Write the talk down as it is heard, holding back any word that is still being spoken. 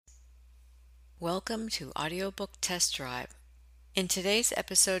Welcome to Audiobook Test Drive. In today's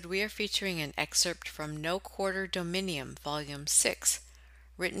episode, we are featuring an excerpt from No Quarter Dominium, Volume 6,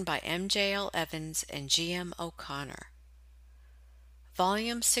 written by M.J.L. Evans and G.M. O'Connor.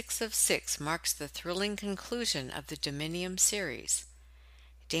 Volume 6 of 6 marks the thrilling conclusion of the Dominium series.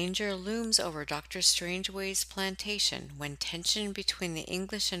 Danger looms over Dr. Strangeway's plantation when tension between the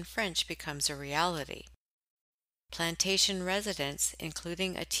English and French becomes a reality. Plantation residents,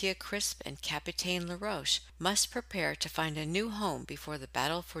 including Atia Crisp and Capitaine LaRoche, must prepare to find a new home before the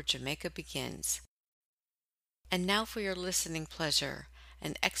battle for Jamaica begins. And now for your listening pleasure,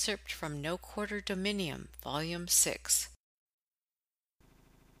 an excerpt from No Quarter Dominium, Volume 6.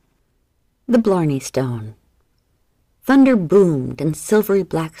 The Blarney Stone. Thunder boomed and silvery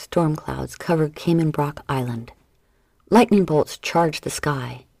black storm clouds covered Cayman Brac Island. Lightning bolts charged the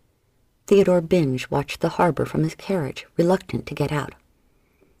sky. Theodore Binge watched the harbor from his carriage, reluctant to get out.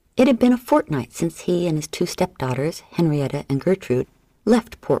 It had been a fortnight since he and his two stepdaughters, Henrietta and Gertrude,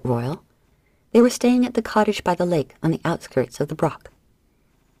 left Port Royal. They were staying at the cottage by the lake on the outskirts of the Brac.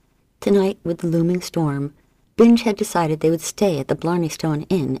 Tonight, with the looming storm, Binge had decided they would stay at the Blarney Stone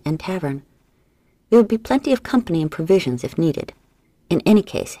Inn and Tavern. There would be plenty of company and provisions if needed. In any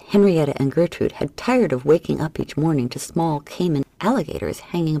case, Henrietta and Gertrude had tired of waking up each morning to small Cayman alligators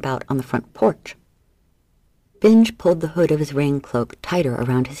hanging about on the front porch. Binge pulled the hood of his rain cloak tighter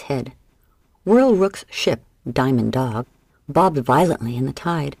around his head. Royal Rook's ship, Diamond Dog, bobbed violently in the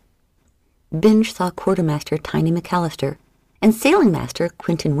tide. Binge saw Quartermaster Tiny McAllister and Sailing Master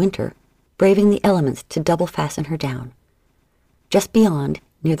Quentin Winter braving the elements to double-fasten her down. Just beyond,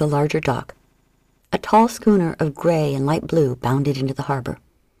 near the larger dock, a tall schooner of gray and light blue bounded into the harbor.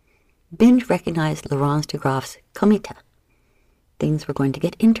 Binge recognized Laurence de Graff's Cometa. Things were going to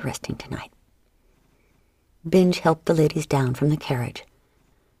get interesting tonight. Binge helped the ladies down from the carriage.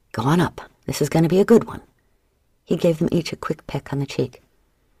 "Go on up. This is going to be a good one." He gave them each a quick peck on the cheek.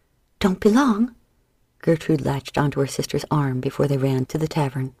 "Don't be long." Gertrude latched onto her sister's arm before they ran to the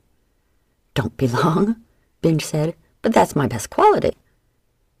tavern. "Don't be long," Binge said, "but that's my best quality."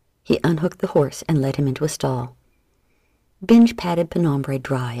 He unhooked the horse and led him into a stall. Binge patted Penombre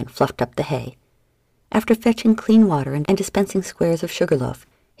dry and fluffed up the hay. After fetching clean water and dispensing squares of sugarloaf,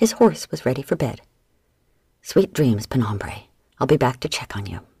 his horse was ready for bed. "Sweet dreams, Penombre. I'll be back to check on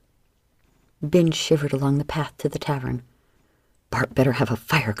you." Binge shivered along the path to the tavern. "Bart better have a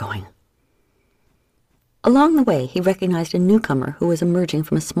fire going." Along the way, he recognized a newcomer who was emerging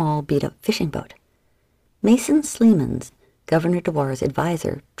from a small, beat-up fishing boat. Mason Sleemans, Governor Dewar's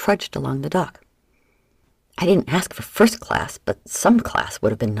advisor, trudged along the dock. "I didn't ask for first class, but some class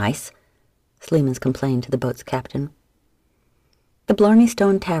would have been nice," Sleemans complained to the boat's captain. The Blarney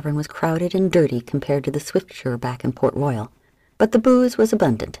Stone Tavern was crowded and dirty compared to the Swiftsure back in Port Royal, but the booze was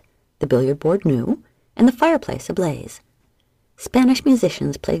abundant, the billiard board new, and the fireplace ablaze. Spanish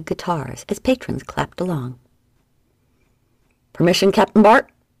musicians played guitars as patrons clapped along. "Permission, Captain Bart?"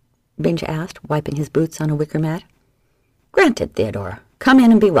 Binge asked, wiping his boots on a wicker mat. "Granted, Theodore. Come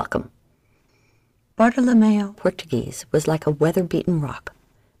in and be welcome." Bartolomeo Portuguese was like a weather-beaten rock,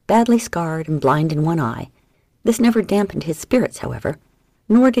 badly scarred and blind in one eye. This never dampened his spirits, however,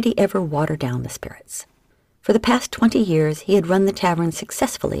 nor did he ever water down the spirits. For the past 20 years he had run the tavern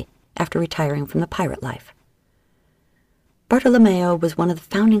successfully after retiring from the pirate life. Bartolomeo was one of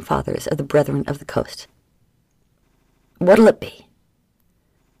the founding fathers of the Brethren of the Coast. "What'll it be?"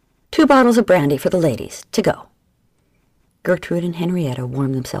 "2 bottles of brandy for the ladies, to go." Gertrude and Henrietta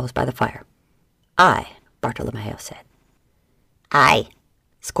warmed themselves by the fire. "Aye," Bartolomeo said. "Aye,"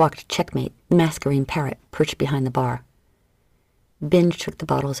 squawked Checkmate, the masquerade parrot perched behind the bar. Binge took the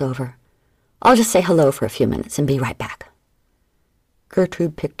bottles over. "I'll just say hello for a few minutes and be right back."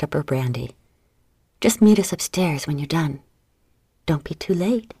 Gertrude picked up her brandy. "Just meet us upstairs when you're done." "Don't be too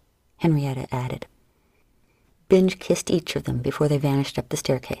late," Henrietta added. Binge kissed each of them before they vanished up the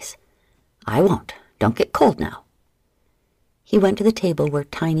staircase. "I won't. Don't get cold now." He went to the table where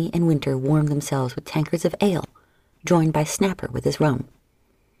Tiny and Winter warmed themselves with tankards of ale, joined by Snapper with his rum.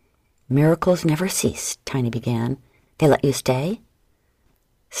 "Miracles never cease," Tiny began. "They let you stay?"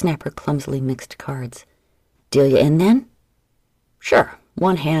 Snapper clumsily mixed cards. "Deal you in, then?" "Sure,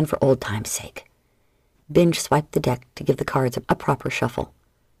 1 hand for old time's sake." Binge swiped the deck to give the cards a proper shuffle.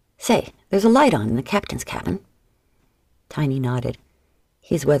 "Say, there's a light on in the captain's cabin." Tiny nodded.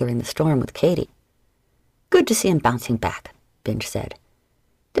 "He's weathering the storm with Katie." "Good to see him bouncing back," Binge said.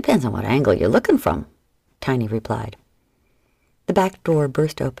 "Depends on what angle you're looking from," Tiny replied. The back door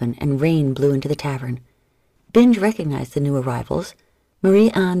burst open and rain blew into the tavern. Binge recognized the new arrivals,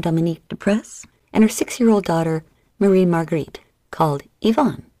 Marie-Anne Dominique Dupress and her 6-year-old daughter, Marie Marguerite, called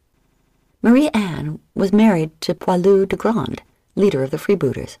Yvonne. Marie-Anne was married to Poilu de Grand, leader of the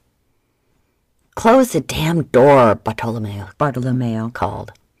freebooters. "Close the damn door," Bartolomeo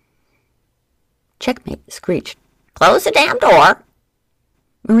called. Checkmate screeched, "Close the damn door."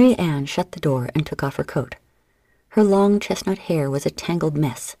 Marie-Anne shut the door and took off her coat. Her long chestnut hair was a tangled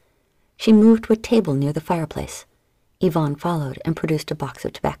mess. She moved to a table near the fireplace. Yvonne followed and produced a box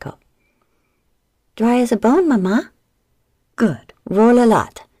of tobacco. "Dry as a bone, Mamma." "Good. Roll a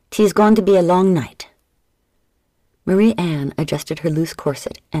lot. 'Tis going to be a long night." Marie-Anne adjusted her loose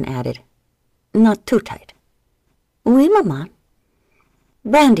corset and added, "Not too tight." "Oui, Mamma."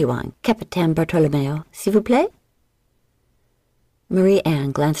 "Brandy wine, Capitaine Bartolomeo, s'il vous plaît."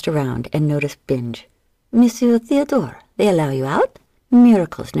 Marie-Anne glanced around and noticed Binge. "Monsieur Theodore, they allow you out?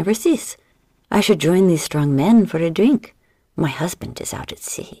 Miracles never cease. I should join these strong men for a drink. My husband is out at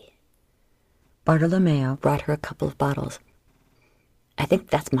sea." Bartolomeo brought her a couple of bottles. "I think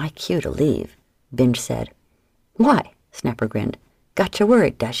that's my cue to leave," Binge said. "Why?" Snapper grinned. "Gotcha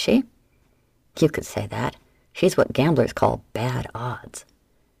worried, does she?" "You could say that. She's what gamblers call bad odds."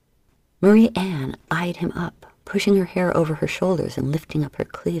 Marie-Anne eyed him up, pushing her hair over her shoulders and lifting up her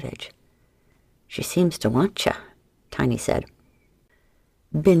cleavage. "She seems to want ya," Tiny said.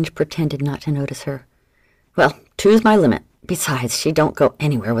 Binge pretended not to notice her. "Well, two's my limit. Besides, she don't go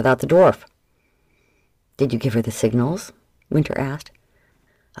anywhere without the dwarf." "Did you give her the signals?" Winter asked.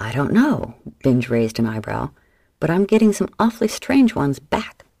 "I don't know," Binge raised an eyebrow, "but I'm getting some awfully strange ones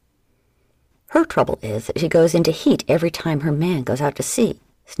back." "Her trouble is that she goes into heat every time her man goes out to sea,"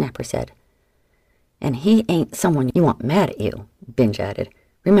 Snapper said. "And he ain't someone you want mad at you," Binge added.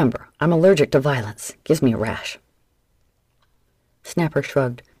 "Remember, I'm allergic to violence. Gives me a rash." Snapper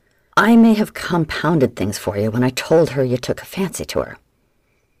shrugged. "I may have compounded things for you when I told her you took a fancy to her."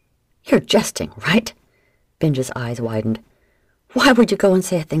 "You're jesting, right?" Binge's eyes widened. "Why would you go and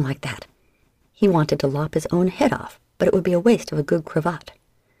say a thing like that?" He wanted to lop his own head off, but it would be a waste of a good cravat.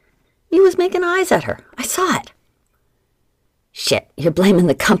 "You was making eyes at her. I saw it." "Shit, you're blaming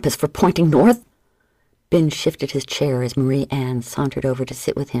the compass for pointing north?" Binge shifted his chair as Marie-Anne sauntered over to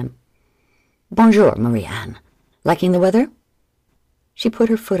sit with him. "Bonjour, Marie-Anne. Liking the weather?" She put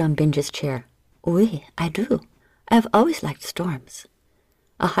her foot on Binge's chair. "Oui, I do. I have always liked storms."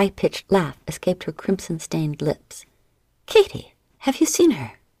 A high-pitched laugh escaped her crimson-stained lips. "Katie, have you seen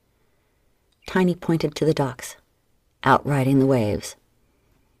her?" Tiny pointed to the docks. "Out riding the waves."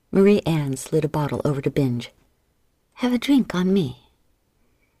 Marie-Anne slid a bottle over to Binge. "Have a drink on me."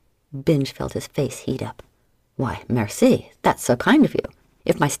 Binge felt his face heat up. "Why, merci, that's so kind of you.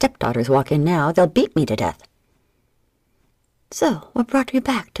 If my stepdaughters walk in now, they'll beat me to death." "So, what brought you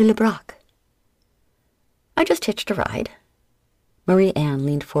back to Le Brac?" "I just hitched a ride." Marie-Anne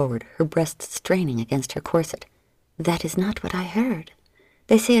leaned forward, her breasts straining against her corset. "That is not what I heard.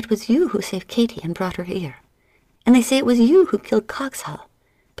 They say it was you who saved Katie and brought her here. And they say it was you who killed Coxhall.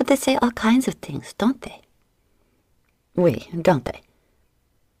 But they say all kinds of things, don't they?" "Oui, don't they?"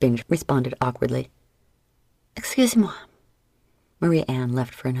 Binge responded awkwardly. "Excusez-moi." Marie-Anne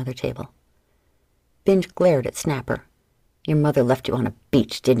left for another table. Binge glared at Snapper. "Your mother left you on a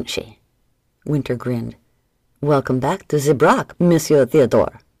beach, didn't she?" Winter grinned. "Welcome back to the Brac, Monsieur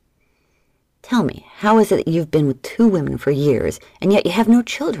Theodore." "Tell me, how is it that you've been with 2 women for years, and yet you have no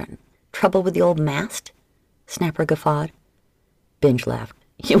children? Trouble with the old mast?" Snapper guffawed. Binge laughed.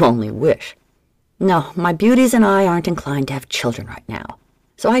 "You only wish. No, my beauties and I aren't inclined to have children right now,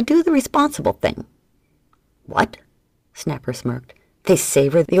 so I do the responsible thing." "What?" Snapper smirked. "They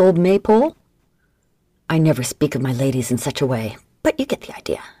savor the old maypole?" "I never speak of my ladies in such a way, but you get the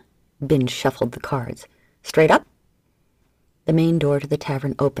idea." Binge shuffled the cards. "Straight up?" The main door to the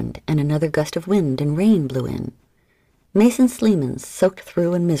tavern opened, and another gust of wind and rain blew in. Mason Sleemans, soaked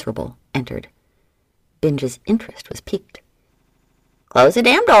through and miserable, entered. Binge's interest was piqued. "Close the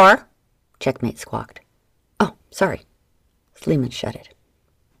damn door," Checkmate squawked. "Oh, sorry." Sleemans shut it.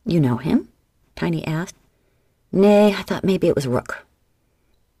 "You know him?" Tiny asked. "Nay, I thought maybe it was Rook."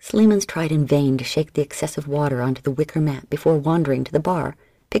 Sleemans tried in vain to shake the excessive water onto the wicker mat before wandering to the bar,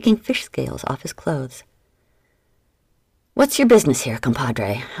 picking fish scales off his clothes. "What's your business here,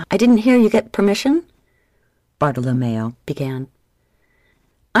 compadre? I didn't hear you get permission?" Bartolomeo began.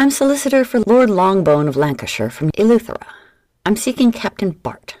 "I'm solicitor for Lord Longbone of Lancashire from Eleuthera. I'm seeking Captain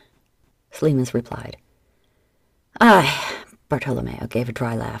Bart," Sleemans replied. "Aye," Bartolomeo gave a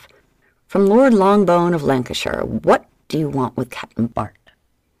dry laugh. "From Lord Longbone of Lancashire. What do you want with Captain Bart?"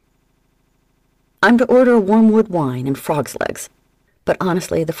 "I'm to order a wormwood wine and frog's legs, but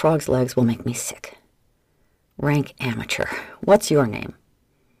honestly, the frog's legs will make me sick." "Rank amateur. What's your name?"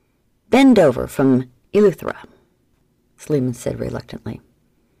 "Ben Dover from Eleuthera," Sleemans said reluctantly.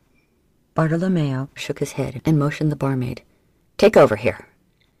 Bartolomeo shook his head and motioned the barmaid. "Take over here."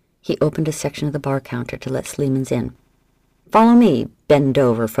 He opened a section of the bar counter to let Sleemans in. "Follow me, Ben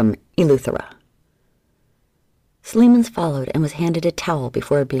Dover from Eleuthera." Sleemans followed and was handed a towel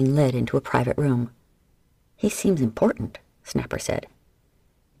before being led into a private room. "He seems important," Snapper said.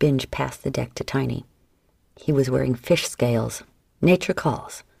 Binge passed the deck to Tiny. He was wearing fish scales. Nature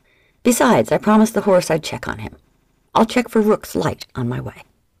calls. "Besides, I promised the horse I'd check on him. I'll check for Rook's Light on my way."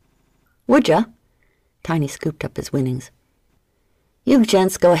 "Would ya?" Tiny scooped up his winnings. "You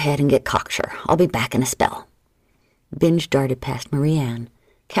gents go ahead and get cocksure. I'll be back in a spell." Binge darted past Marie Anne,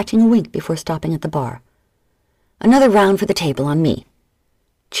 catching a wink before stopping at the bar. "Another round for the table on me."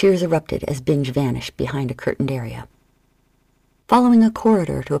 Cheers erupted as Binge vanished behind a curtained area. Following a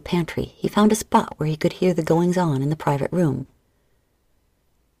corridor to a pantry, he found a spot where he could hear the goings-on in the private room.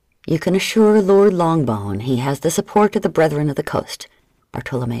 "You can assure Lord Longbone he has the support of the Brethren of the Coast,"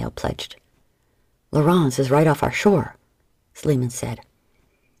 Bartolomeo pledged. "Laurence is right off our shore," Sleeman said.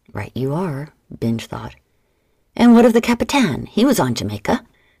 "Right you are," Binge thought. "And what of the Capitan? He was on Jamaica.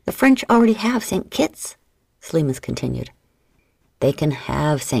 The French already have St. Kitts," Sleemans continued. "They can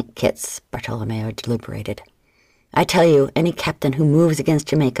have St. Kitts," Bartolomeo deliberated. "I tell you, any captain who moves against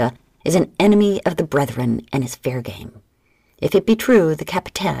Jamaica is an enemy of the Brethren and is fair game. If it be true, the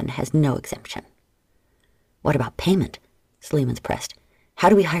Capitan has no exemption." "What about payment?" Sleemans pressed. "How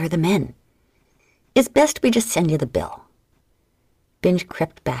do we hire the men?" "It's best we just send you the bill." Binge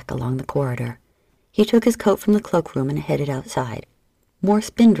crept back along the corridor. He took his coat from the cloakroom and headed outside. More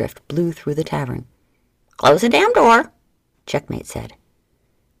spindrift blew through the tavern. "Close the damn door," Checkmate said.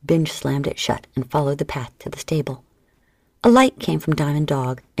 Binge slammed it shut and followed the path to the stable. A light came from Diamond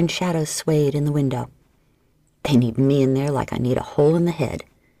Dog, and shadows swayed in the window. "They need me in there like I need a hole in the head."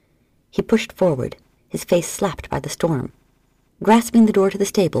 He pushed forward, his face slapped by the storm. Grasping the door to the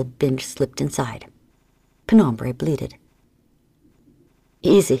stable, Binge slipped inside. Penombre bleated.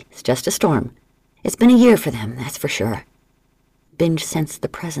 "Easy, it's just a storm. It's been a year for them, that's for sure." Binge sensed the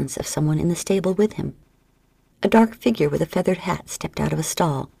presence of someone in the stable with him. A dark figure with a feathered hat stepped out of a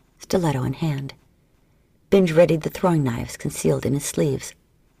stall, stiletto in hand. Binge readied the throwing knives concealed in his sleeves.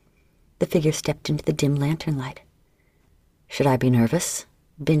 The figure stepped into the dim lantern light. "Should I be nervous?"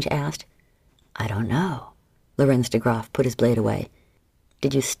 Binge asked. "I don't know." Lorenz de Graaf put his blade away.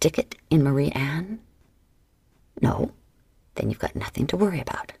 "Did you stick it in Marie Anne?" "No." "Then you've got nothing to worry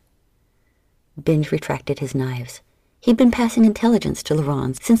about." Binge retracted his knives. He'd been passing intelligence to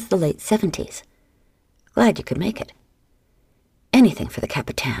Laurence since the late 70s. "Glad you could make it." "Anything for the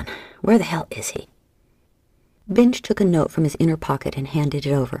Capitan. Where the hell is he?" Binge took a note from his inner pocket and handed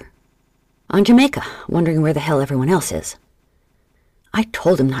it over. "On Jamaica, wondering where the hell everyone else is." "I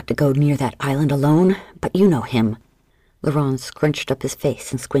told him not to go near that island alone, but you know him." Laurence scrunched up his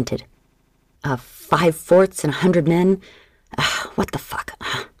face and squinted. 5 forts and 100 men? What the fuck?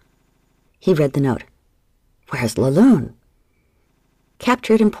 He read the note. "Where's Laloon?"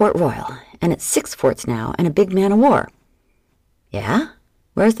 "Captured in Port Royal, and it's 6 forts now and a big man-of-war." "Yeah?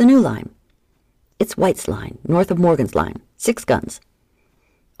 Where's the new line?" "It's White's line, north of Morgan's line. 6 guns."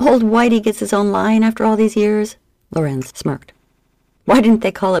 "Old Whitey gets his own line after all these years?" Lorenz smirked. "Why didn't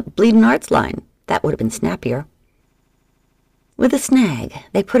they call it Bleedin' Art's line? That would have been snappier." "With a snag.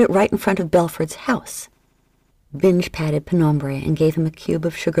 They put it right in front of Belford's house." Binge patted Penombre and gave him a cube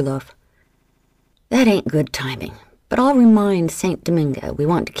of sugarloaf. "That ain't good timing, but I'll remind St. Domingo we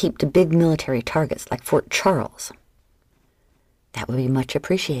want to keep to big military targets like Fort Charles." "That would be much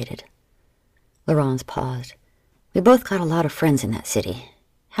appreciated." Laurence paused. "We both got a lot of friends in that city.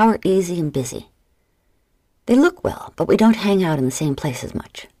 How are Easy and Busy?" "They look well, but we don't hang out in the same places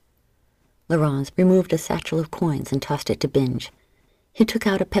much." Laurence removed a satchel of coins and tossed it to Binge. He took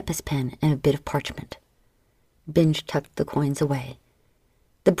out a Pepys pen and a bit of parchment. Binge tucked the coins away.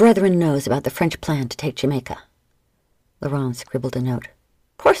 "The Brethren knows about the French plan to take Jamaica." Laurence scribbled a note.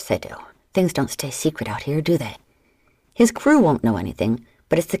 "Course they do. Things don't stay secret out here, do they? His crew won't know anything,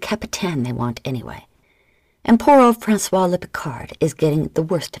 but it's the Capitan they want anyway. And poor old Francois Le Picard is getting the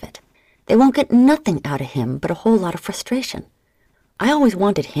worst of it. They won't get nothing out of him but a whole lot of frustration. I always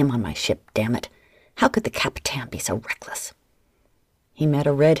wanted him on my ship, damn it. How could the Capitan be so reckless?" "He met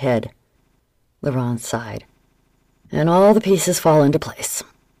a redhead." Laurence sighed. "And all the pieces fall into place."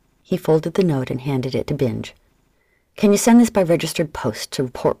 He folded the note and handed it to Binge. "Can you send this by registered post to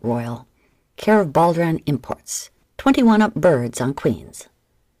Port Royal? Care of Baldran Imports. 21 up Birds on Queens."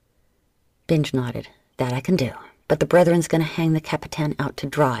 Binge nodded. "That I can do, but the Brethren's going to hang the Capitan out to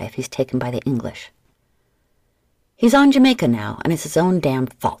dry if he's taken by the English." "He's on Jamaica now, and it's his own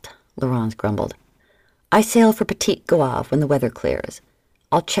damned fault," Laurence grumbled. "I sail for Petit Goave when the weather clears.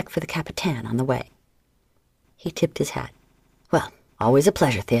 I'll check for the Capitan on the way." He tipped his hat. "Well, always a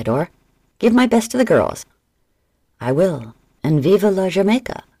pleasure, Theodore. Give my best to the girls." "I will, and viva la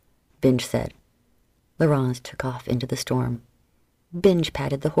Jamaica," Binge said. Laurence took off into the storm. Binge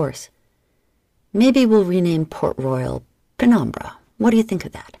patted the horse. "Maybe we'll rename Port Royal Penumbra. What do you think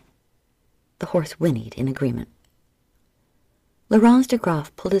of that?" The horse whinnied in agreement. Laurence de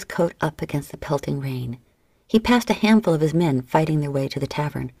Graff pulled his coat up against the pelting rain. He passed a handful of his men fighting their way to the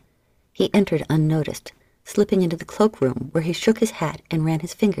tavern. He entered unnoticed, slipping into the cloakroom where he shook his hat and ran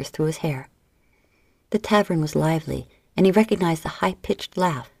his fingers through his hair. The tavern was lively, and he recognized the high-pitched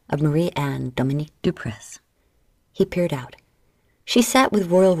laugh of Marie-Anne Dominique Dupress. He peered out. She sat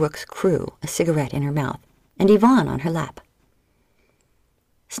with Royal Rook's crew, a cigarette in her mouth, and Yvonne on her lap.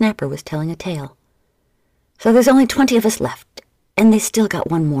 Snapper was telling a tale. "So there's only 20 of us left, and they still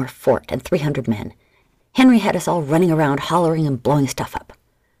got one more fort and 300 men. Henry had us all running around hollering and blowing stuff up."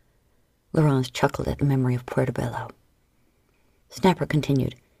 Laurence chuckled at the memory of Portobello. Snapper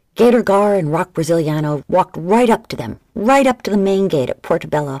continued. "Gator Gar and Rock Braziliano walked right up to them, right up to the main gate at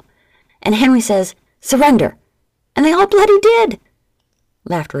Portobello, and Henry says, 'Surrender!' And they all bloody did!"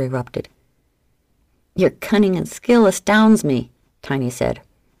 Laughter erupted. "Your cunning and skill astounds me," Tiny said.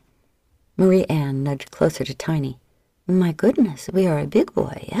 Marie-Anne nudged closer to Tiny. "My goodness, we are a big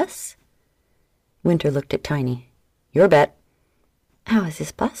boy, yes?" Winter looked at Tiny. "Your bet." "How is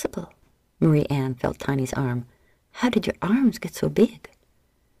this possible?" Marie-Anne felt Tiny's arm. "How did your arms get so big?"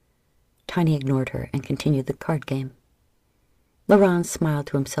 Tiny ignored her and continued the card game. Laurence smiled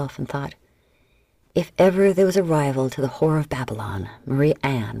to himself and thought, if ever there was a rival to the Whore of Babylon,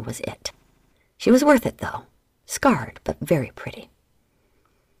 Marie-Anne was it. She was worth it, though. Scarred, but very pretty.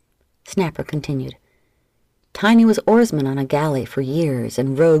 Snapper continued. Tiny was oarsman on a galley for years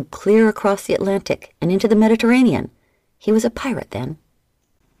and rowed clear across the Atlantic and into the Mediterranean. He was a pirate then.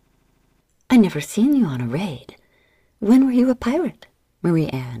 "I never seen you on a raid. When were you a pirate?"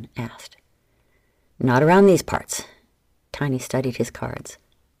 Marie-Anne asked. "Not around these parts." Tiny studied his cards.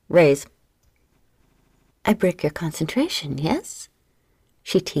 "Raise." "I break your concentration, yes?"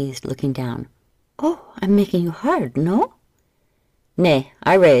 She teased, looking down. "Oh, I'm making you hard, no?" "Nay,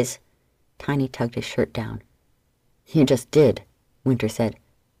 I raise." Tiny tugged his shirt down. "You just did," Winter said.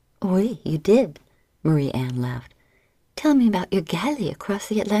 "Oui, you did," Marie-Anne laughed. "Tell me about your galley across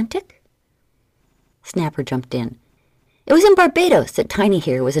the Atlantic." Snapper jumped in. "It was in Barbados that Tiny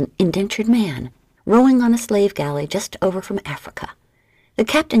here was an indentured man, rowing on a slave galley just over from Africa. The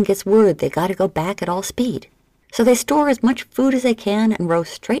captain gets word they gotta go back at all speed, so they store as much food as they can and row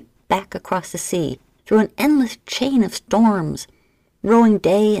straight back across the sea through an endless chain of storms. Rowing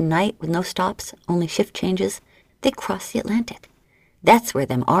day and night with no stops, only shift changes, they cross the Atlantic. That's where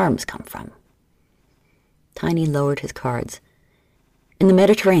them arms come from." Tiny lowered his cards. "In the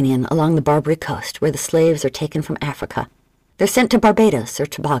Mediterranean, along the Barbary coast, where the slaves are taken from Africa, they're sent to Barbados or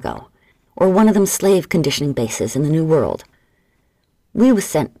Tobago, or one of them slave conditioning bases in the New World. We was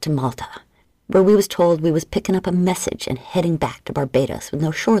sent to Malta, where we was told we was picking up a message and heading back to Barbados with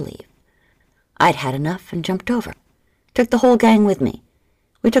no shore leave. I'd had enough and jumped over. Took the whole gang with me.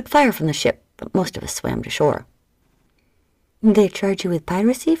 We took fire from the ship, but most of us swam to shore." "They charge you with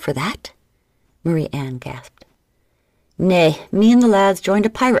piracy for that?" Marie-Anne gasped. "Nay, me and the lads joined a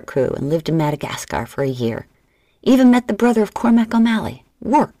pirate crew and lived in Madagascar for a year. Even met the brother of Cormac O'Malley.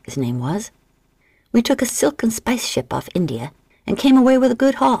 Rourke, his name was. We took a silk and spice ship off India and came away with a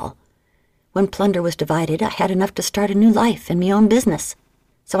good haul. When plunder was divided, I had enough to start a new life and me own business,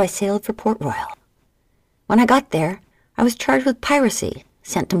 so I sailed for Port Royal. When I got there, I was charged with piracy,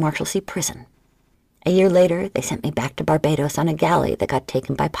 sent to Marshalsea Prison. A year later, they sent me back to Barbados on a galley that got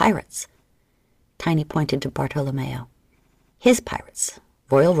taken by pirates." Tiny pointed to Bartolomeo. "His pirates,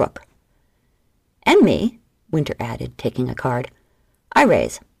 Royal Rook." "And me," Winter added, taking a card. "I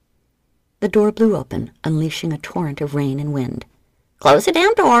raise." The door blew open, unleashing a torrent of rain and wind. "Close the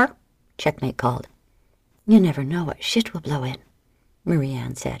damn door," Checkmate called. "You never know what shit will blow in,"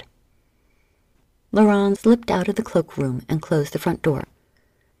 Marie-Anne said. Laurent slipped out of the cloakroom and closed the front door.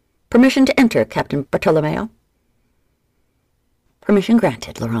 "Permission to enter, Captain Bartolomeo." "Permission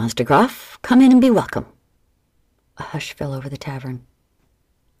granted, Laurence de Graff. Come in and be welcome." A hush fell over the tavern.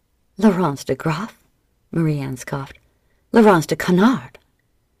 "Laurence de Graff?" Marie-Anne scoffed. "Laurence de Canard."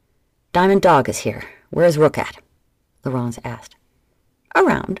 "Diamond Dog is here. Where's Rook at?" Laurence asked.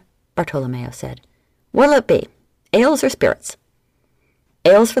 "Around," Bartolomeo said. "What'll it be? Ales or spirits?"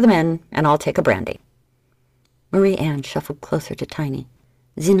 "Ales for the men, and I'll take a brandy." Marie-Anne shuffled closer to Tiny.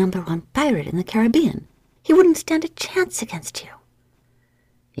 "The #1 pirate in the Caribbean. He wouldn't stand a chance against you."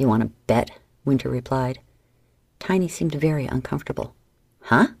 "You want to bet?" Winter replied. Tiny seemed very uncomfortable.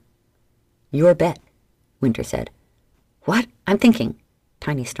 Huh? Your bet, Winter said. What? I'm thinking,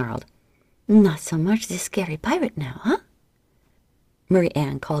 Tiny snarled. Not so much this scary pirate now, huh? Marie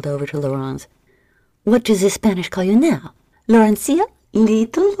Anne called over to Laurence. What does the Spanish call you now? Laurencia?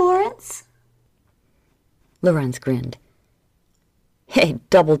 Little Lawrence? Laurence grinned. Hey,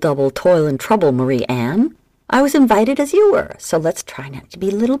 double toil and trouble, Marie Anne. I was invited as you were, so let's try not to be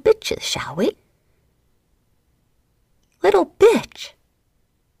little bitches, shall we? Little bitch?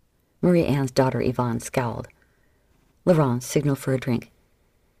 Marie Anne's daughter Yvonne scowled. Laurence signaled for a drink.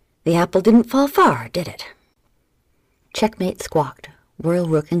 The apple didn't fall far, did it? Checkmate squawked. Royal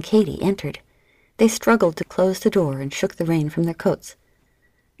Rook and Katy entered. They struggled to close the door and shook the rain from their coats.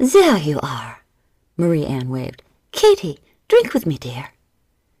 There you are, Marie Anne waved. Katy, drink with me, dear.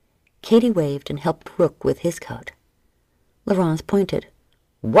 Katy waved and helped Rook with his coat. Laurence pointed.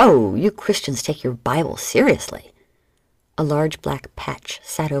 Whoa, you Christians take your Bible seriously. A large black patch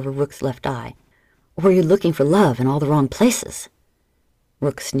sat over Rook's left eye. Or were you looking for love in all the wrong places?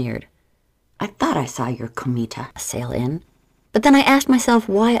 Rook sneered. I thought I saw your comita sail in, but then I asked myself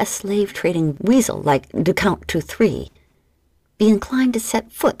why a slave-trading weasel like Du Count 2-3 be inclined to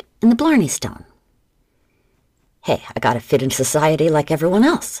set foot in the Blarney Stone. Hey, I gotta fit into society like everyone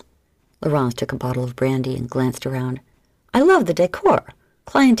else. Laurence took a bottle of brandy and glanced around. I love the decor.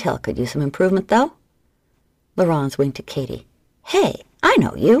 Clientele could use some improvement, though. Laurence winked at Katy. Hey, I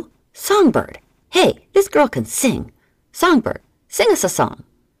know you. Songbird. Hey, this girl can sing. Songbird, sing us a song.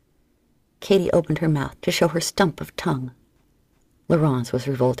 Katy opened her mouth to show her stump of tongue. Laurence was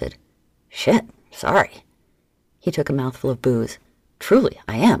revolted. Shit, sorry. He took a mouthful of booze. Truly,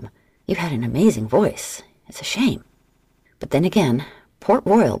 I am. You had an amazing voice. It's a shame. But then again, Port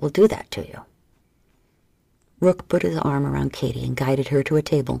Royal will do that to you. Rook put his arm around Katy and guided her to a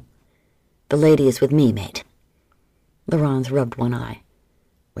table. The lady is with me, mate. Laurence rubbed one eye.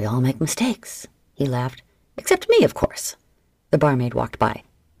 We all make mistakes, he laughed. Except me, of course. The barmaid walked by.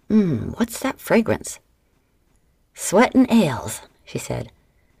 What's that fragrance? Sweat and ales, she said.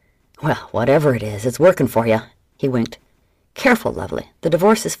 Well, whatever it is, it's working for you, he winked. Careful, lovely. The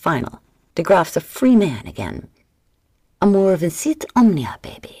divorce is final. De Graaf's a free man again. Amor vincit omnia,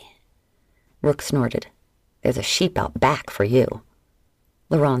 baby. Rook snorted. There's a sheep out back for you.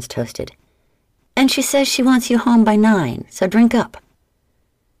 Laurence toasted. And she says she wants you home by 9, so drink up.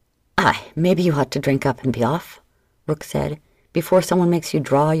 Aye, maybe you ought to drink up and be off, Rook said, before someone makes you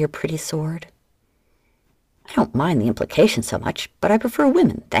draw your pretty sword. I don't mind the implication so much, but I prefer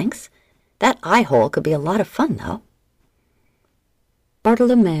women, thanks. That eye-hole could be a lot of fun, though.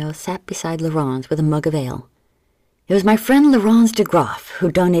 Bartolomeo sat beside Laurence with a mug of ale. It was my friend Laurence de Graaf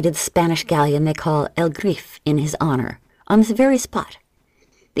who donated the Spanish galleon they call El Grif in his honor, on this very spot.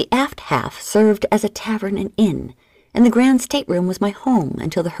 The aft half served as a tavern and inn, and the grand stateroom was my home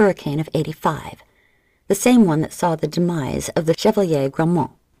until the hurricane of '85, the same one that saw the demise of the Chevalier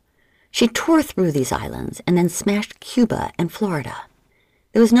Grammont. She tore through these islands and then smashed Cuba and Florida.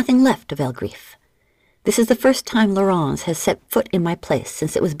 There was nothing left of El Grif. This is the first time Laurence has set foot in my place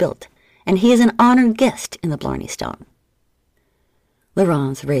since it was built, and he is an honored guest in the Blarney Stone.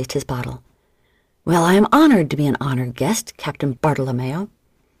 Laurence raised his bottle. Well, I am honored to be an honored guest, Captain Bartolomeo.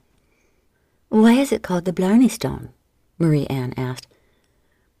 Why is it called the Blarney Stone? Marie Anne asked.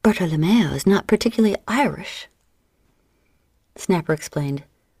 Bartolomeo is not particularly Irish. Snapper explained.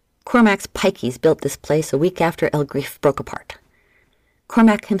 Cormac's pikeys built this place a week after El Grif broke apart.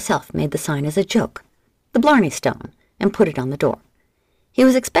 Cormac himself made the sign as a joke, the Blarney Stone, and put it on the door. He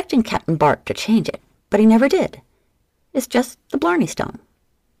was expecting Captain Bart to change it, but he never did. It's just the Blarney Stone.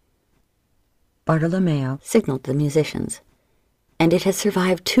 Bartolomeo signaled the musicians, and it has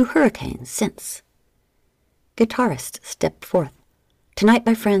survived 2 hurricanes since. Guitarist stepped forth. Tonight,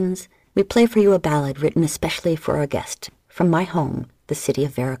 my friends, we play for you a ballad written especially for our guest, from my home, the city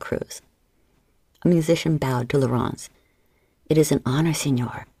of Veracruz. A musician bowed to Laurence. It is an honor,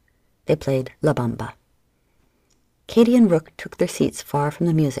 senor. They played La Bamba. Katy and Rook took their seats far from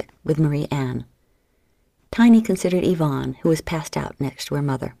the music with Marie Anne. Tiny considered Yvonne, who was passed out next to her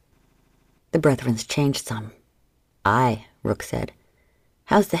mother. The brethren's changed some. Aye, Rook said.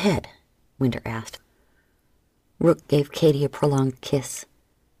 How's the head? Winter asked. Rook gave Katy a prolonged kiss,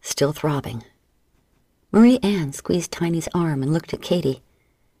 still throbbing. Marie Anne squeezed Tiny's arm and looked at Katy.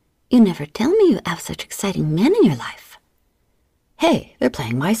 You never tell me you have such exciting men in your life. Hey, they're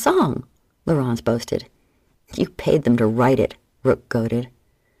playing my song, Laurence boasted. You paid them to write it, Rook goaded.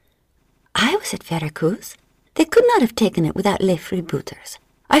 I was at Veracruz. They could not have taken it without Les Freebooters.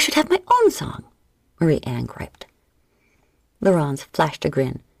 I should have my own song, Marie Anne griped. Laurence flashed a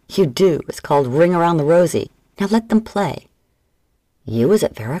grin. You do. It's called Ring Around the Rosie. Now let them play. You was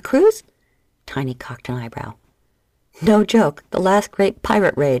at Vera Cruz? Tiny cocked an eyebrow. No joke, the last great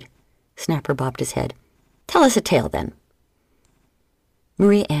pirate raid. Snapper bobbed his head. Tell us a tale, then.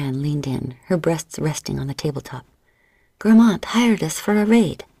 Marie Anne leaned in, her breasts resting on the tabletop. Grammont hired us for a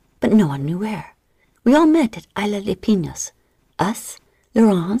raid, but no one knew where. We all met at Isla de Pinos. Us,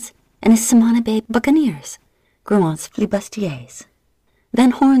 Laurence, and his Samana Bay buccaneers, Grammont's flibustiers,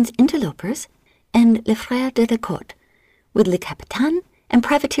 Van Horn's interlopers, and Les Frères de la Côte, with Le Capitan and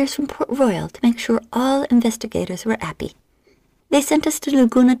privateers from Port Royal to make sure all investigators were happy. They sent us to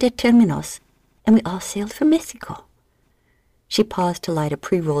Laguna de Terminos, and we all sailed for Mexico. She paused to light a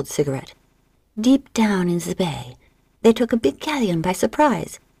pre-rolled cigarette. Deep down in the bay, they took a big galleon by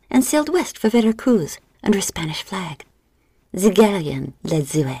surprise and sailed west for Veracruz under a Spanish flag. The galleon led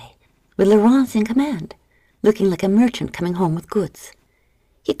the way, with Laurence in command, looking like a merchant coming home with goods.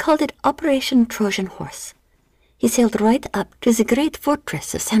 He called it Operation Trojan Horse. He sailed right up to the great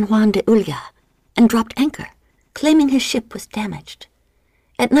fortress of San Juan de Ulloa and dropped anchor, claiming his ship was damaged.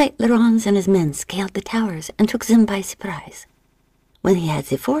 At night, Laurence and his men scaled the towers and took them by surprise. When he had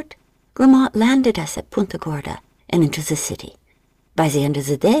the fort, Grammont landed us at Punta Gorda and into the city. By the end of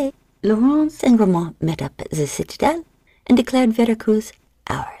the day, Laurence and Grammont met up at the Citadel and declared Veracruz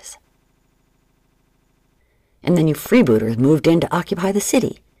ours. And then you freebooters moved in to occupy the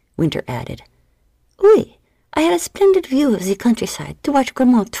city, Winter added. Oui, I had a splendid view of the countryside to watch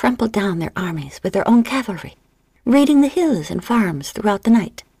Grammont trample down their armies with their own cavalry, raiding the hills and farms throughout the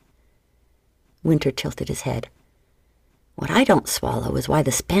night. Winter tilted his head. What I don't swallow is why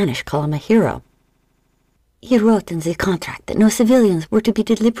the Spanish call him a hero. He wrote in the contract that no civilians were to be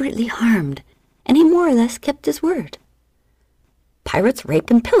deliberately harmed, and he more or less kept his word. Pirates rape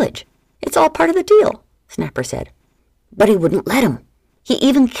and pillage. It's all part of the deal, Snapper said. But he wouldn't let him. He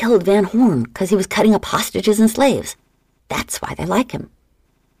even killed Van Horn because he was cutting up hostages and slaves. That's why they like him.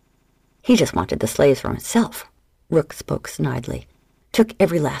 He just wanted the slaves for himself, Rook spoke snidely. Took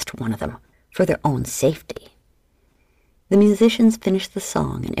every last one of them, for their own safety. The musicians finished the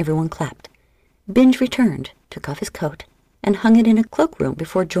song and everyone clapped. Binge returned, took off his coat, and hung it in a cloakroom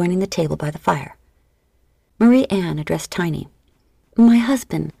before joining the table by the fire. Marie Anne addressed Tiny. My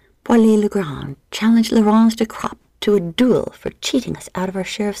husband, Poilly Legrand, challenged Laurence de Cropp to a duel for cheating us out of our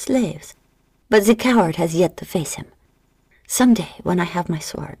share of slaves. But the coward has yet to face him. Some day, when I have my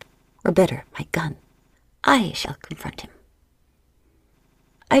sword, or better, my gun, I shall confront him.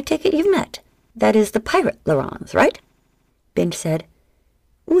 I take it you've met. That is the pirate Laurence, right? Binge said.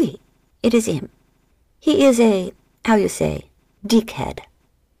 Oui, it is him. He is a, how you say, dickhead.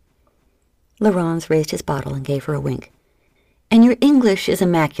 Laurence raised his bottle and gave her a wink. And your English is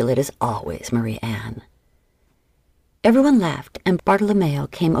immaculate as always, Marie Anne. Everyone laughed, and Bartolomeo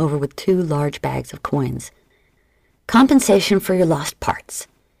came over with 2 large bags of coins. Compensation for your lost parts.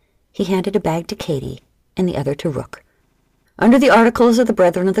 He handed a bag to Katie and the other to Rook. Under the Articles of the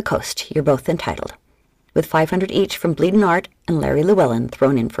Brethren of the Coast, you're both entitled, with 500 each from Bleedin' Art and Larry Llewellyn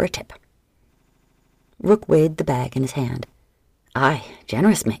thrown in for a tip. Rook weighed the bag in his hand. Aye,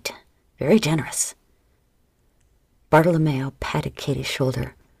 generous, mate. Very generous. Bartolomeo patted Katie's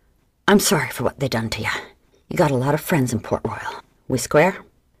shoulder. I'm sorry for what they done to you. You got a lot of friends in Port Royal. We square?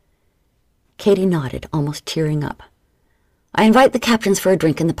 Katie nodded, almost tearing up. I invite the captains for a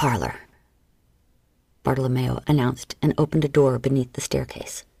drink in the parlor, Bartolomeo announced and opened a door beneath the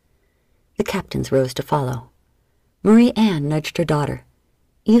staircase. The captains rose to follow. Marie Anne nudged her daughter.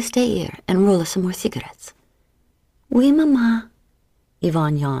 You stay here and roll us some more cigarettes. Oui, Mama.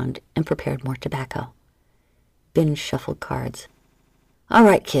 Yvonne yawned and prepared more tobacco. Binge shuffled cards. All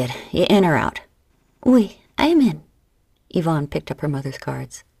right, kid, you in or out? Oui, I am in. Yvonne picked up her mother's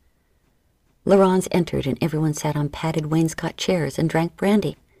cards. Laurence entered and everyone sat on padded wainscot chairs and drank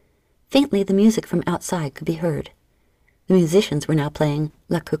brandy. Faintly, the music from outside could be heard. The musicians were now playing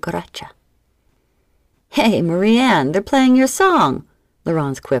La Cucaracha. Hey, Marie Anne, they're playing your song,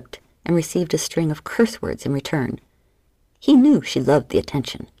 Laurence quipped, and received a string of curse words in return. He knew she loved the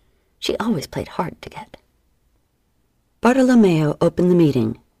attention. She always played hard to get. Bartolomeo opened the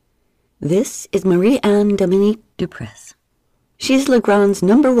meeting. This is Marie Anne Dominique Dupress. She's Legrand's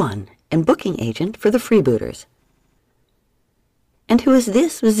 #1 and booking agent for the freebooters. And who is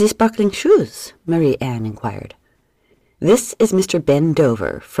this with the sparkling shoes? Marie Anne inquired. This is Mr. Ben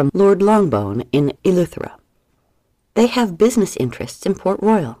Dover from Lord Longbone in Eleuthera. They have business interests in Port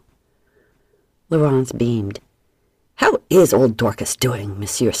Royal. Laurence beamed. How is old Dorcas doing,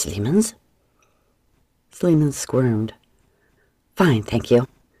 Monsieur Sleemans? Sleemans squirmed. Fine, thank you.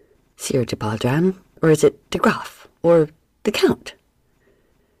 Sir de Baldran, or is it de Graaf, or the Count?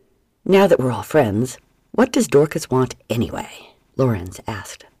 Now that we're all friends, what does Dorcas want anyway? Lorenz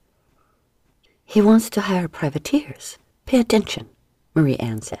asked. He wants to hire privateers. Pay attention,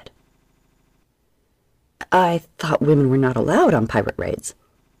 Marie-Anne said. I thought women were not allowed on pirate raids,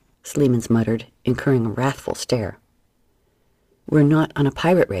 Sleemans muttered, incurring a wrathful stare. We're not on a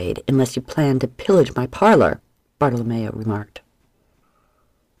pirate raid unless you plan to pillage my parlor, Bartolomeo remarked.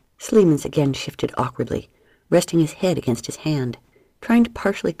 Sleemans again shifted awkwardly, resting his head against his hand, trying to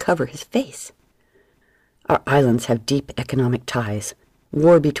partially cover his face. Our islands have deep economic ties.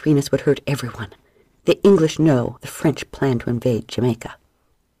 War between us would hurt everyone. The English know the French plan to invade Jamaica.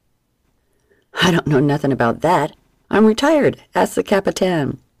 I don't know nothing about that. I'm retired. Ask the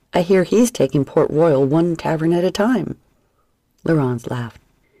Capitan. I hear he's taking Port Royal one tavern at a time. Laurence laughed,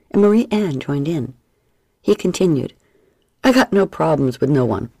 and Marie-Anne joined in. He continued, I got no problems with no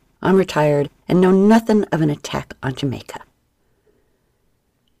one. I'm retired and know nothing of an attack on Jamaica.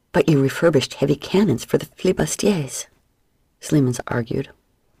 But you refurbished heavy cannons for the flibustiers, Sleemans argued.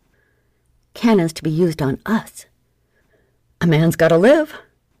 Cannons to be used on us. A man's got to live.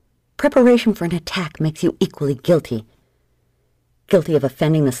 Preparation for an attack makes you equally guilty. Guilty of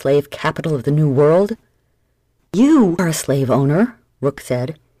offending the slave capital of the New World? You are a slave owner, Rook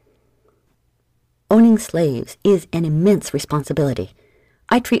said. Owning slaves is an immense responsibility.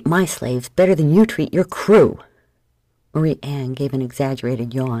 I treat my slaves better than you treat your crew. Marie-Anne gave an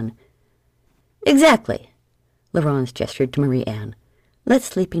exaggerated yawn. Exactly, Laurence gestured to Marie-Anne. Let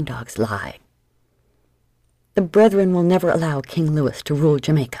sleeping dogs lie. The Brethren will never allow King Louis to rule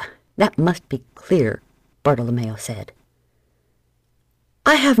Jamaica. That must be clear, Bartolomeo said.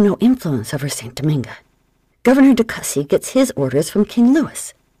 I have no influence over St. Domingue. Governor de Cussy gets his orders from King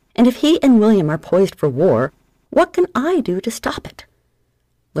Louis, and if he and William are poised for war, what can I do to stop it?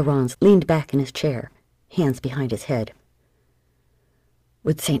 Laurence leaned back in his chair, hands behind his head.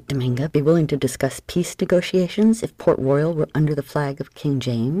 Would St. Domingue be willing to discuss peace negotiations if Port Royal were under the flag of King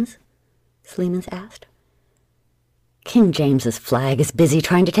James? Sleemans asked. King James's flag is busy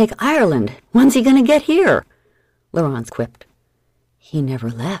trying to take Ireland. When's he going to get here? Laurence quipped. He never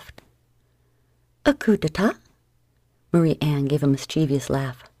left. A coup d'etat? Marie-Anne gave a mischievous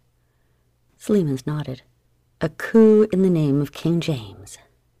laugh. Sleemans nodded. A coup in the name of King James.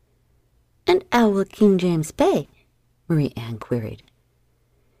 And how will King James pay? Marie-Anne queried.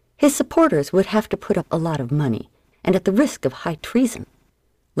 His supporters would have to put up a lot of money, and at the risk of high treason.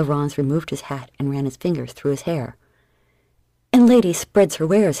 Laurence removed his hat and ran his fingers through his hair. And Lady Spreads Her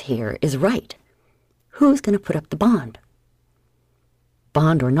Wares here is right. Who's going to put up the bond?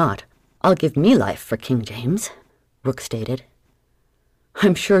 Bond or not, I'll give me life for King James, Rook stated.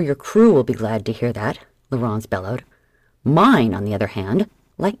 I'm sure your crew will be glad to hear that, Laurence bellowed. Mine, on the other hand,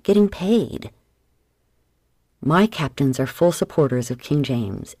 like getting paid. My captains are full supporters of King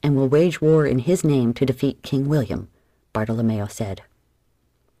James and will wage war in his name to defeat King William, Bartolomeo said.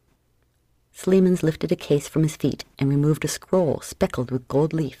 Sleemans lifted a case from his feet and removed a scroll speckled with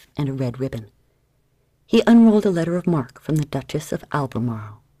gold leaf and a red ribbon. He unrolled a letter of marque from the Duchess of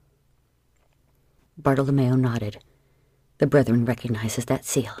Albemarle. Bartolomeo nodded. The Brethren recognizes that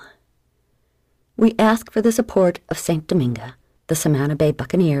seal. We ask for the support of St. Domingue, the Samana Bay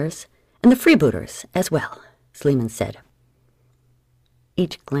Buccaneers, and the freebooters as well, Sleemans said.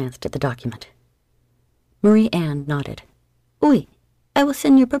 Each glanced at the document. Marie-Anne nodded. Oui, I will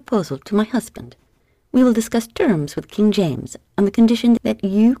send your proposal to my husband. We will discuss terms with King James on the condition that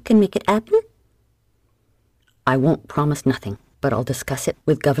you can make it happen. I won't promise nothing, but I'll discuss it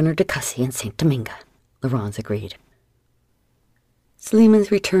with Governor de Cussy and St. Domingue, Laurence agreed. Sleemans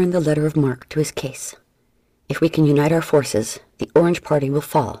returned the letter of marque to his case. If we can unite our forces, the Orange Party will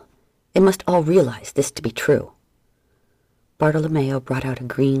fall. They must all realize this to be true. Bartolomeo brought out a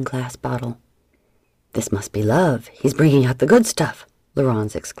green glass bottle. This must be love. He's bringing out the good stuff,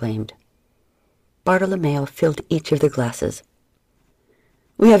 Laurence exclaimed. Bartolomeo filled each of the glasses.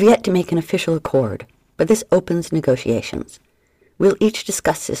 We have yet to make an official accord, but this opens negotiations. We'll each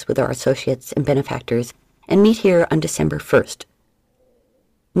discuss this with our associates and benefactors and meet here on December 1st.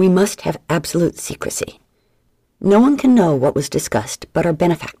 We must have absolute secrecy. No one can know what was discussed but our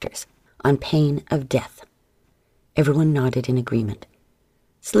benefactors, on pain of death. Everyone nodded in agreement.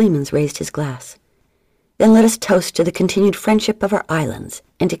 Sleemans raised his glass. Then let us toast to the continued friendship of our islands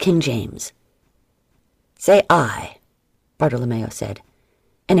and to King James. Say aye, Bartolomeo said,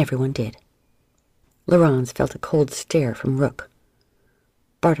 and everyone did. Laurence felt a cold stare from Rook.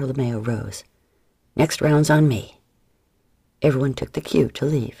 Bartolomeo rose. Next round's on me. Everyone took the cue to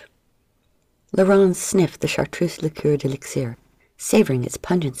leave. Laurence sniffed the chartreuse liqueur d'elixir, savoring its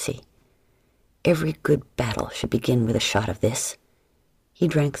pungency. Every good battle should begin with a shot of this. He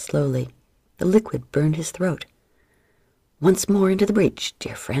drank slowly. The liquid burned his throat. Once more into the breach,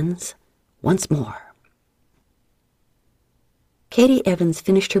 dear friends. Once more. Katie Evans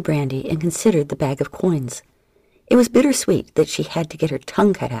finished her brandy and considered the bag of coins. It was bittersweet that she had to get her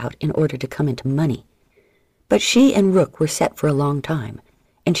tongue cut out in order to come into money. But she and Rook were set for a long time,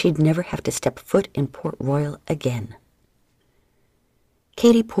 and she'd never have to step foot in Port Royal again.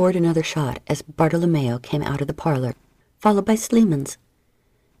 Katie poured another shot as Bartolomeo came out of the parlor, followed by Sleeman's.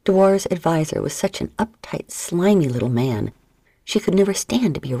 Dewar's advisor was such an uptight, slimy little man. She could never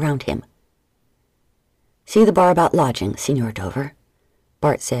stand to be around him. "See the bar about lodging, Signor Dover,"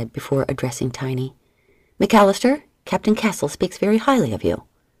 Bart said before addressing Tiny. "McAllister, Captain Castle speaks very highly of you."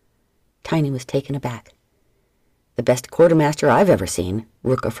 Tiny was taken aback. "The best quartermaster I've ever seen,"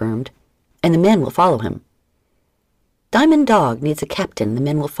 Rook affirmed, "and the men will follow him." "Diamond Dog needs a captain the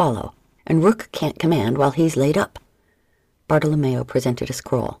men will follow, and Rook can't command while he's laid up." Bartolomeo presented a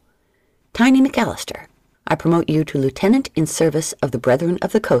scroll. "Tiny McAllister, I promote you to lieutenant in service of the Brethren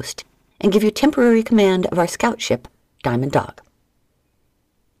of the Coast and give you temporary command of our scout ship, Diamond Dog."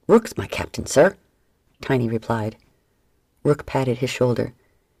 "Rook's my captain, sir," Tiny replied. Rook patted his shoulder.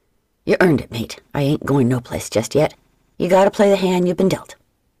 "You earned it, mate. I ain't going no place just yet. You gotta play the hand you've been dealt."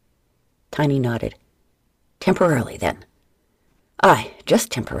 Tiny nodded. "Temporarily, then." "Aye,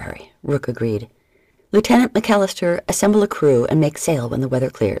 just temporary," Rook agreed. "Lieutenant McAllister, assemble a crew and make sail when the weather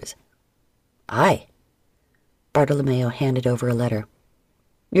clears." "Aye." Bartolomeo handed over a letter.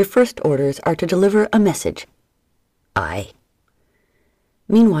 "Your first orders are to deliver a message." "Aye."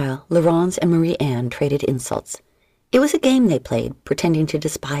 Meanwhile, Laurence and Marie-Anne traded insults. It was a game they played, pretending to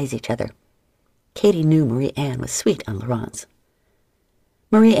despise each other. Katie knew Marie-Anne was sweet on Laurence.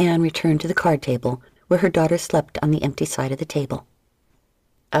 Marie-Anne returned to the card table, where her daughter slept on the empty side of the table.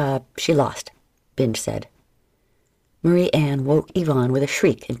 She lost," Binge said. Marie-Anne woke Yvonne with a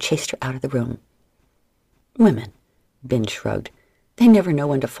shriek and chased her out of the room. "Women," Binge shrugged. "They never know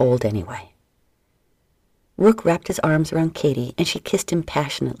when to fold anyway." Rook wrapped his arms around Katie, and she kissed him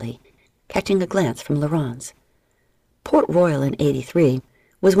passionately, catching a glance from Laurence. Port Royal in '83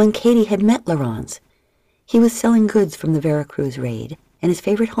 was when Katie had met Laurence. He was selling goods from the Vera Cruz raid, and his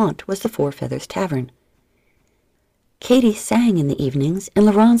favorite haunt was the Four Feathers Tavern. Katie sang in the evenings, and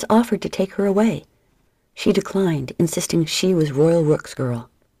Laurence offered to take her away. She declined, insisting she was Royal Rook's girl.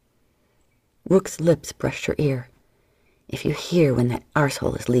 Rook's lips brushed her ear. "If you hear when that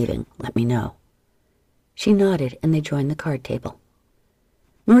arsehole is leaving, let me know." She nodded, and they joined the card table.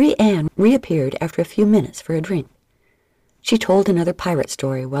 Marie-Anne reappeared after a few minutes for a drink. She told another pirate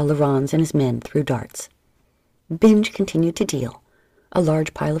story while Laurence and his men threw darts. Binge continued to deal, a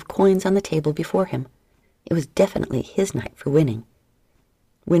large pile of coins on the table before him. It was definitely his night for winning.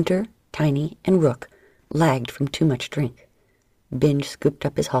 Winter, Tiny, and Rook lagged from too much drink. Binge scooped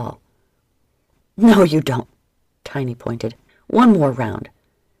up his haul. "No, you don't," Tiny pointed. "One more round."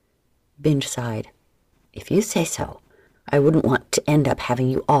 Binge sighed. "If you say so, I wouldn't want to end up having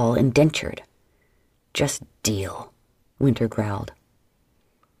you all indentured." "Just deal," Winter growled.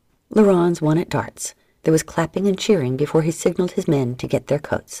 Laurence won at darts. There was clapping and cheering before he signaled his men to get their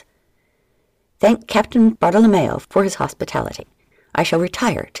coats. "Thank Captain Bartolomeo for his hospitality. I shall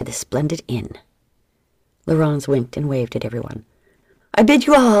retire to this splendid inn." Laurence winked and waved at everyone. "I bid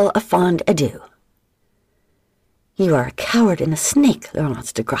you all a fond adieu." "You are a coward and a snake,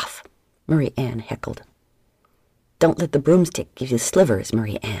 Laurence de Graff," Marie-Anne heckled. "Don't let the broomstick give you slivers,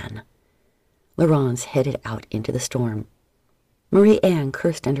 Marie-Anne." Laurence headed out into the storm. Marie-Anne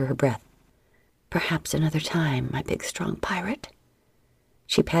cursed under her breath. "Perhaps another time, my big strong pirate."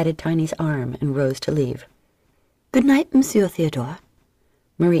 She patted Tiny's arm and rose to leave. "Good night, Monsieur Theodore."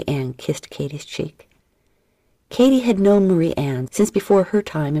 Marie-Anne kissed Katie's cheek. Katie had known Marie-Anne since before her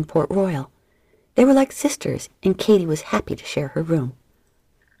time in Port Royal. They were like sisters, and Katie was happy to share her room.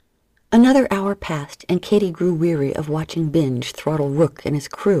 Another hour passed, and Katie grew weary of watching Binge throttle Rook and his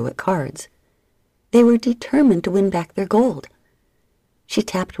crew at cards. They were determined to win back their gold. She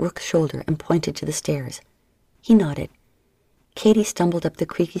tapped Rook's shoulder and pointed to the stairs. He nodded. Katie stumbled up the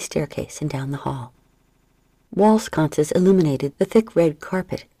creaky staircase and down the hall. Wall sconces illuminated the thick red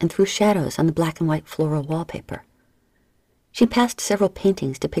carpet and threw shadows on the black and white floral wallpaper. She passed several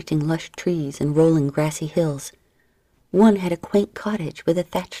paintings depicting lush trees and rolling grassy hills. One had a quaint cottage with a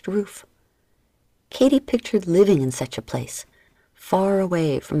thatched roof. Katie pictured living in such a place, far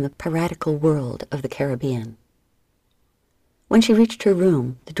away from the piratical world of the Caribbean. When she reached her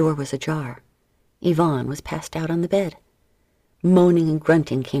room, the door was ajar. Yvonne was passed out on the bed. Moaning and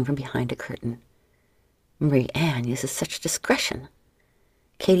grunting came from behind a curtain. Marie-Anne uses such discretion.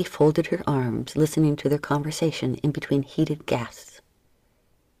 Katie folded her arms, listening to their conversation in between heated gasps.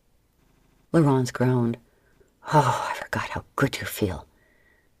 Laurence groaned. Oh, I forgot how good you feel.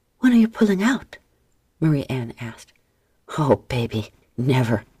 When are you pulling out? Marie Anne asked. Oh, baby,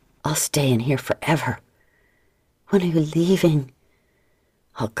 never. I'll stay in here forever. When are you leaving?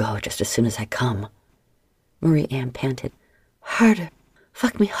 I'll go just as soon as I come. Marie Anne panted. Harder.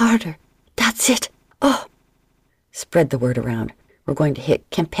 Fuck me harder. That's it. Oh. Spread the word around. We're going to hit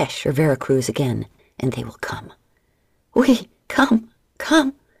Campeche or Veracruz again, and they will come. Oui, come.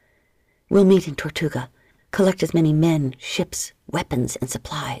 We'll meet in Tortuga. Collect as many men, ships, weapons, and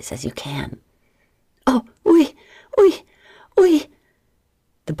supplies as you can. Oh, oui.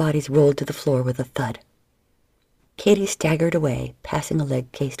 The bodies rolled to the floor with a thud. Katy staggered away, passing a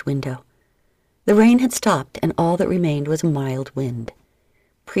leg-cased window. The rain had stopped, and all that remained was a mild wind.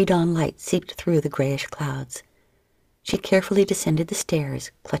 Pre-dawn light seeped through the grayish clouds. She carefully descended the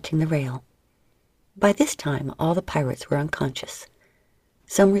stairs, clutching the rail. By this time, all the pirates were unconscious.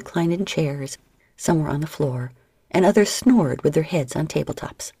 Some reclined in chairs, some were on the floor, and others snored with their heads on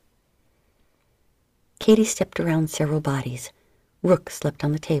tabletops. Katy stepped around several bodies. Rook slept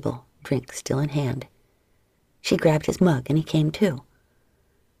on the table, drink still in hand. She grabbed his mug, and he came too.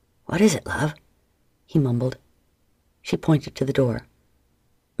 What is it, love? He mumbled. She pointed to the door.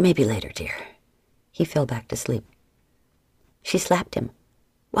 Maybe later, dear. He fell back to sleep. She slapped him.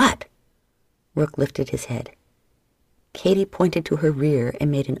 What? Rook lifted his head. Katy pointed to her rear and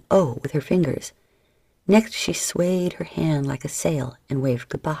made an O with her fingers. Next she swayed her hand like a sail and waved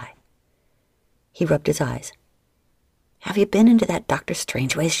goodbye. He rubbed his eyes. Have you been into that Dr.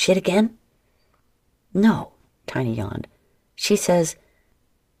 Strangeways shit again? No, Tiny yawned. She says,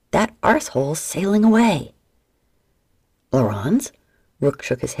 that arsehole's sailing away. Laurens? Rook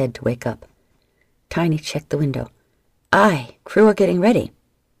shook his head to wake up. Tiny checked the window. Aye, crew are getting ready.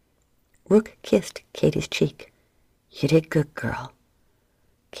 Rook kissed Katy's cheek. You did good, girl.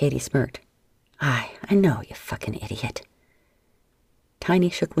 Katy smirked. Aye, I know, you fucking idiot. Tiny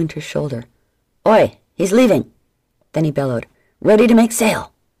shook Winter's shoulder. Oi, he's leaving. Then he bellowed, ready to make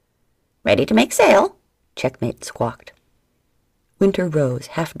sail. Ready to make sail? Checkmate squawked. Winter rose,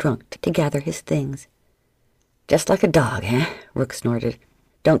 half drunk, to gather his things. Just like a dog, eh? Rook snorted.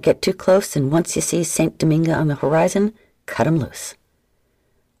 Don't get too close, and once you see St. Domingue on the horizon, cut 'em loose.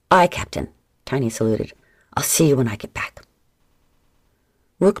 Aye, Captain, Tiny saluted. I'll see you when I get back.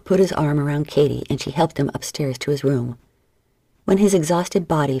 Rook put his arm around Katy, and she helped him upstairs to his room. When his exhausted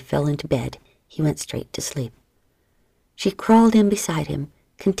body fell into bed, he went straight to sleep. She crawled in beside him,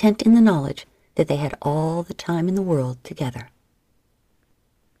 content in the knowledge that they had all the time in the world together.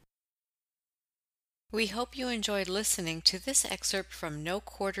 We hope you enjoyed listening to this excerpt from No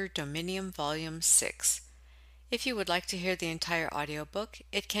Quarter Dominium Volume 6. If you would like to hear the entire audiobook,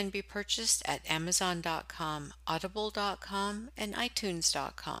 it can be purchased at Amazon.com, Audible.com, and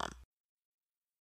iTunes.com.